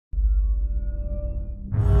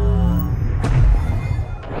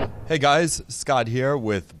Hey guys, Scott here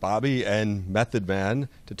with Bobby and Method Man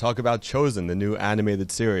to talk about Chozen, the new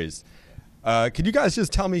animated series. Could you guys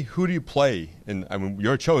just tell me who do you play? And I mean,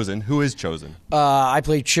 you're Chozen. Who is Chozen? I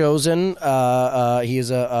play Chozen. He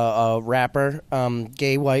is a rapper,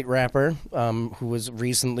 gay white rapper, who was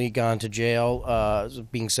recently gone to jail,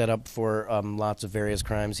 being set up for lots of various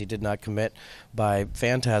crimes he did not commit by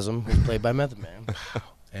Phantasm, who's played by Method Man.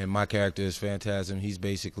 And my character is Phantasm. He's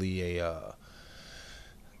basically a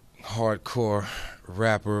hardcore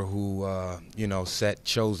rapper who, set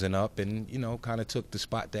Chozen up and, kind of took the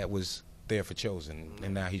spot that was there for Chozen,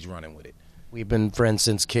 and now he's running with it. We've been friends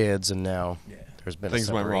since kids, and now there's been Things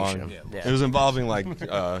a separation. went wrong. Yeah. It was involving like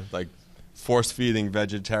force-feeding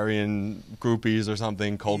vegetarian groupies or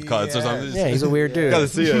something, cold cuts or something. Yeah, he's a weird dude. You gotta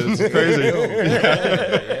see it. It's crazy.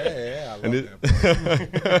 Yeah, I love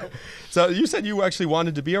that. So you said you actually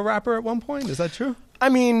wanted to be a rapper at one point. Is that true? I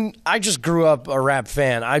mean, I just grew up a rap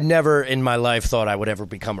fan. I never in my life thought I would ever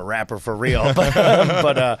become a rapper for real,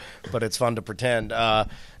 but it's fun to pretend.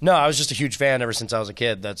 No, I was just a huge fan ever since I was a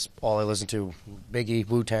kid. That's all I listened to: Biggie,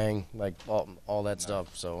 Wu-Tang, like all that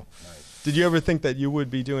stuff. So, did you ever think that you would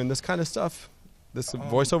be doing this kind of stuff, this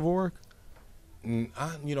voiceover work? I'm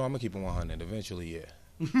gonna keep it 100. Eventually, yeah.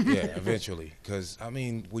 Yeah, eventually. Because, I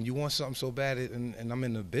mean, when you want something so bad, and I'm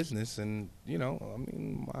in the business, and,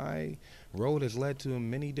 my road has led to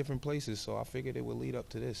many different places, so I figured it would lead up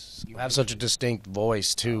to this. You have such a distinct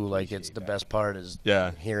voice, too. Like, it's the best part is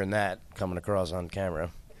hearing that coming across on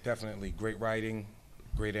camera. Definitely. Great writing,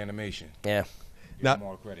 great animation. Yeah. Give them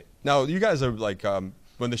all credit. Now, you guys are, like,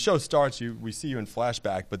 when the show starts, we see you in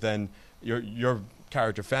flashback, but then your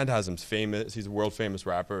character Phantasm's famous. He's a world famous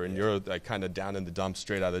rapper, and you're like kind of down in the dumps,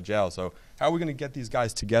 straight out of jail. So how are we going to get these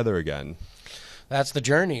guys together again? That's the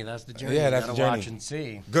journey. That's the journey. Yeah, that's the journey. Watch and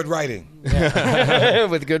see. Good writing. Yeah.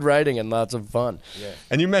 With good writing and lots of fun. Yeah.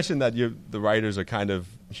 And you mentioned that the writers are kind of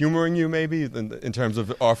humoring you, maybe in terms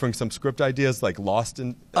of offering some script ideas, like Lost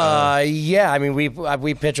in. Yeah, I mean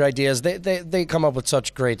we pitch ideas. They come up with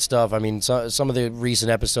such great stuff. I mean, some of the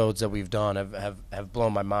recent episodes that we've done have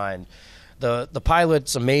blown my mind. The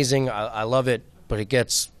pilot's amazing. I love it, but it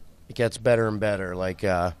gets better and better. Like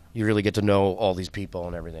you really get to know all these people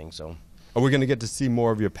and everything. So, are we going to get to see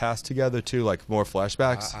more of your past together too, like more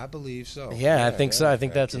flashbacks? I believe so. Yeah, I think so. I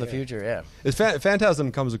think that's in the future. Yeah.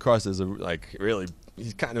 Phantasm comes across as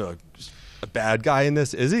he's kind of a bad guy in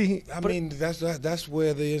this, is he? I mean, that's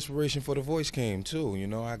where the inspiration for the voice came too.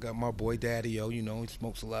 I got my boy Daddy-O. He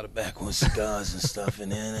smokes a lot of backwoods cigars and stuff,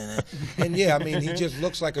 and yeah, I mean, he just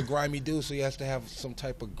looks like a grimy dude, so he has to have some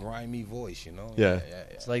type of grimy voice, Yeah.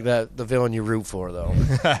 It's like the villain you root for, though.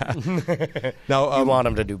 Now, you want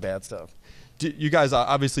him to do bad stuff. You guys,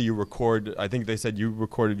 obviously, you record. I think they said you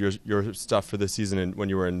recorded your stuff for this season when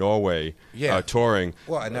you were in Norway, touring.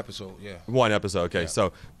 Well, an episode, yeah. One episode, okay. Yeah.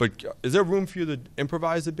 So, but is there room for you to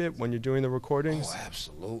improvise a bit when you're doing the recordings? Oh,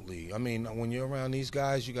 absolutely. I mean, when you're around these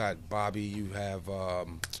guys, you got Bobby. You have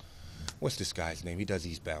what's this guy's name? He does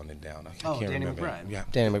Eastbound and Down. I can't Danny remember. McBride. Yeah,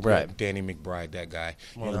 Danny McBride. Danny McBride, that guy.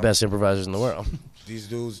 One of the best improvisers in the world. These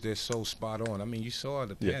dudes, they're so spot on. I mean, you saw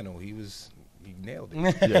the panel. He nailed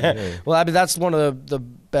it. Yeah. Well, I mean, that's one of the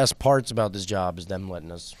best parts about this job is them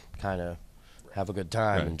letting us kind of have a good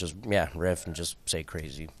time and just riff and just say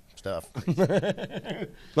crazy stuff.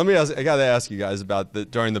 Let me ask. I gotta ask you guys about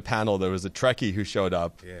during the panel. There was a Trekkie who showed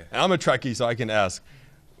up. Yeah. And I'm a Trekkie, so I can ask.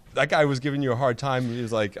 That guy was giving you a hard time.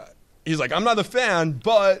 He's like, I'm not a fan,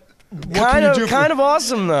 but. Kind of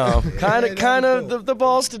awesome though. Kind of the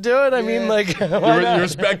balls to do it. I mean, like you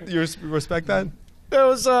respect that.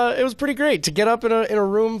 It was pretty great to get up in a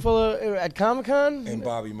room full of at Comic-Con. And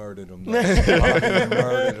Bobby murdered him. Bobby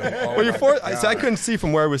murdered him. Oh, well, I couldn't see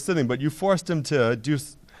from where I was sitting, but you forced him to do.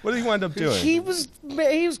 What did he wind up doing? He was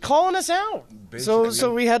calling us out. Basically.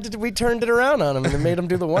 So we turned it around on him and made him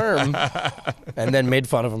do the worm, and then made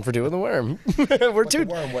fun of him for doing the worm. The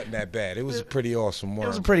worm wasn't that bad. It was a pretty awesome worm. It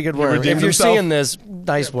was a pretty good worm. If you're seeing this,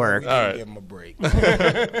 nice work. All right, give him a break.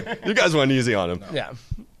 You guys went easy on him. No. Yeah.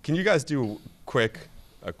 Can you guys do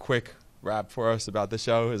a quick rap for us about the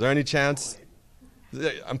show? Is there any chance?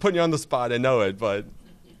 I'm putting you on the spot. I know it, but.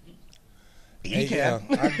 I'll give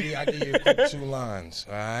you a quick 2 lines,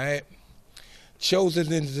 all right?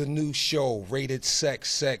 Chozen is a new show, rated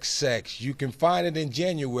sex. You can find it in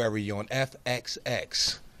January on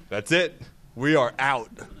FXX. That's it. We are out.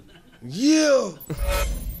 Yeah.